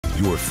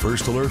your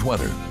first alert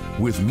weather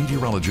with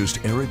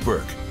meteorologist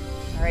Burke.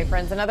 All right,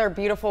 friends, another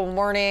beautiful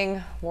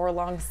morning. Wore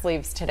long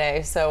sleeves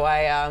today, so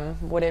I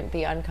wouldn't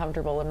be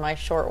uncomfortable in my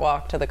short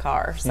walk to the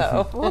car.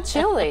 So a little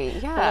chilly,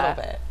 yeah. A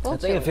little bit. I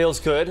think it feels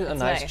good. A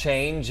nice nice.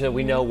 Change.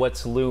 We know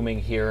what's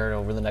looming here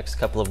over the next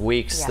couple of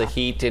weeks. Yeah. The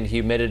heat and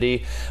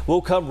humidity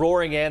will come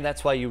roaring in.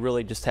 That's why you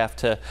really just have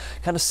to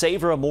kind of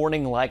savor a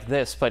morning like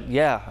this. But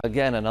yeah,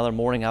 again, another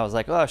morning I was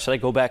like, oh, should I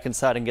go back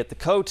inside and get the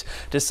coat?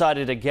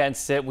 Decided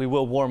against it. We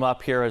will warm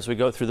up here as we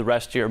go through the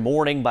rest of your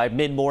morning. By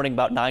mid-morning,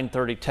 about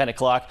 9:30, 10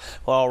 o'clock,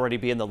 we'll already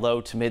be in the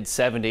low to mid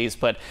 70s.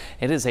 But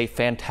it is a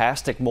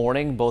fantastic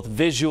morning, both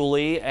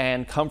visually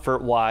and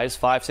comfort-wise.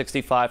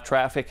 565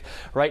 traffic.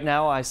 Right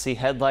now, I see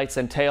headlights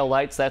and tail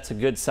lights. That's a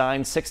good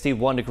sign.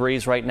 61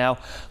 degrees right now.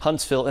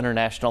 Huntsville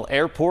International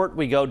Airport.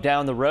 We go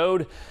down the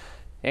road.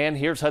 And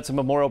here's Hudson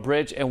Memorial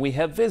Bridge, and we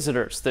have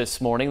visitors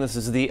this morning. This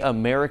is the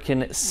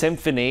American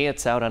Symphony.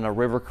 It's out on a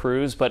river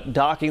cruise, but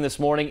docking this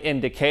morning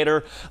in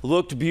Decatur.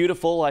 Looked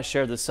beautiful. I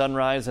shared the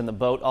sunrise and the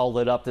boat all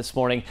lit up this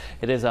morning.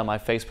 It is on my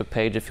Facebook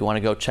page if you want to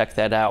go check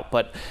that out.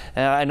 But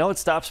I know it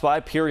stops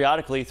by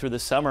periodically through the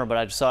summer, but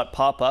I just saw it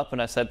pop up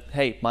and I said,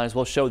 hey, might as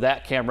well show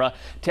that camera.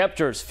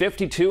 Temperatures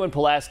 52 in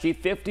Pulaski,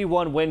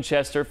 51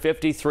 Winchester,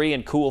 53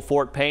 in cool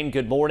Fort Payne.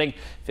 Good morning.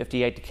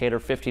 58 Decatur,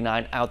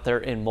 59 out there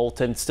in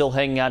Moulton. Still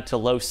hanging out to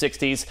low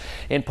 60s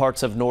in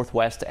parts of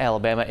northwest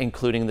Alabama,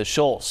 including the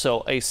Shoals.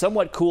 So a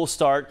somewhat cool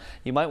start.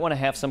 You might want to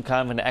have some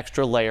kind of an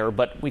extra layer,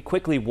 but we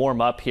quickly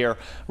warm up here.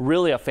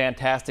 Really a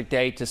fantastic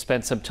day to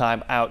spend some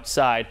time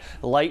outside.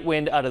 Light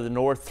wind out of the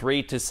north,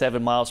 3 to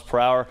 7 miles per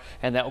hour,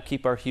 and that will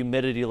keep our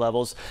humidity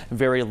levels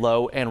very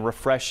low and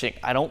refreshing.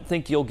 I don't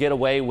think you'll get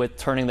away with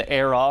turning the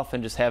air off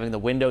and just having the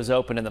windows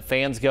open and the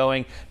fans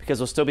going, because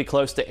we'll still be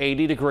close to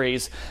 80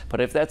 degrees.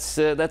 But if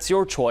that's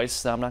your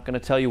choice, I'm not going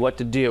to tell you what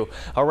to do.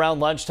 Around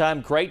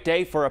lunchtime, great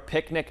day for a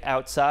picnic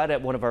outside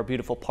at one of our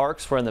beautiful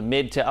parks. We're in the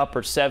mid to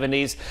upper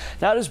 70s.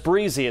 Not as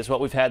breezy as what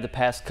we've had the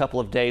past couple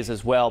of days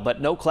as well,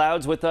 but no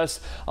clouds with us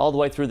all the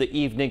way through the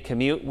evening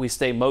commute. We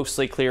stay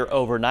mostly clear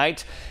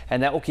overnight,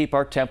 and that will keep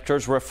our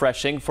temperatures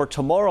refreshing for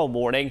tomorrow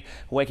morning.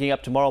 Waking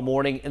up tomorrow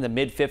morning in the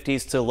mid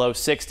 50s to low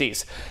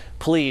 60s.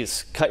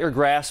 Please cut your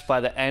grass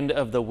by the end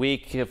of the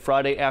week.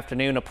 Friday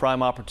afternoon, a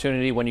prime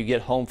opportunity when you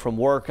get home from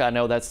work. I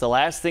know that's the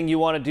last thing you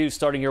want to do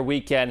starting your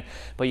weekend,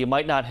 but you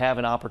might not have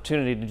an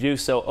opportunity to do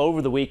so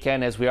over the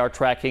weekend as we are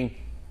tracking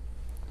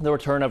the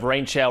return of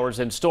rain showers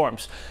and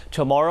storms.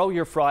 Tomorrow,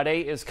 your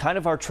Friday, is kind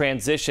of our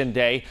transition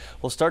day.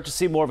 We'll start to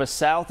see more of a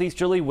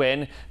southeasterly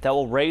wind that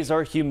will raise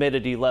our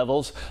humidity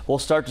levels. We'll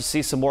start to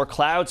see some more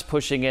clouds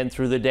pushing in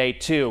through the day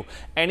too.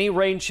 Any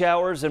rain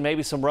showers and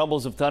maybe some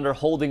rumbles of thunder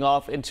holding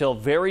off until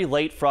very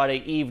late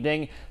Friday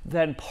evening.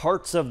 Then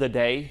parts of the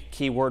day,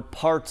 keyword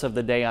parts of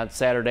the day on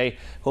Saturday,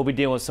 we'll be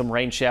dealing with some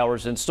rain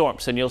showers and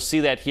storms. And you'll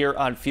see that here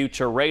on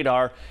future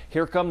radar.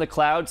 Here come the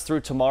clouds through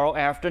tomorrow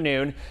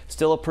afternoon.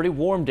 Still a pretty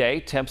warm day.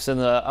 Temps in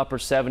the upper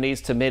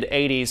 70s to mid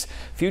 80s.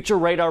 Future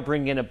radar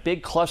bringing in a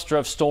big cluster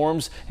of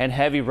storms and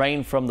heavy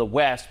rain from the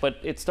west, but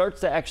it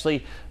starts to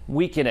actually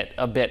weaken it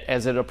a bit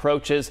as it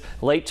approaches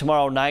late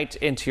tomorrow night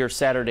into your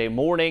Saturday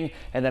morning.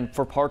 And then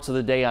for parts of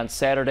the day on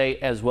Saturday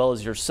as well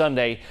as your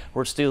Sunday,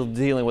 we're still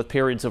dealing with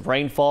periods of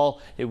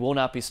rainfall. It will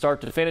not be start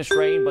to finish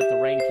rain, but the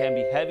rain can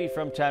be heavy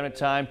from time to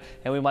time,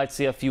 and we might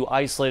see a few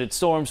isolated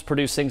storms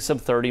producing some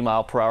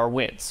 30-mile-per-hour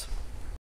winds.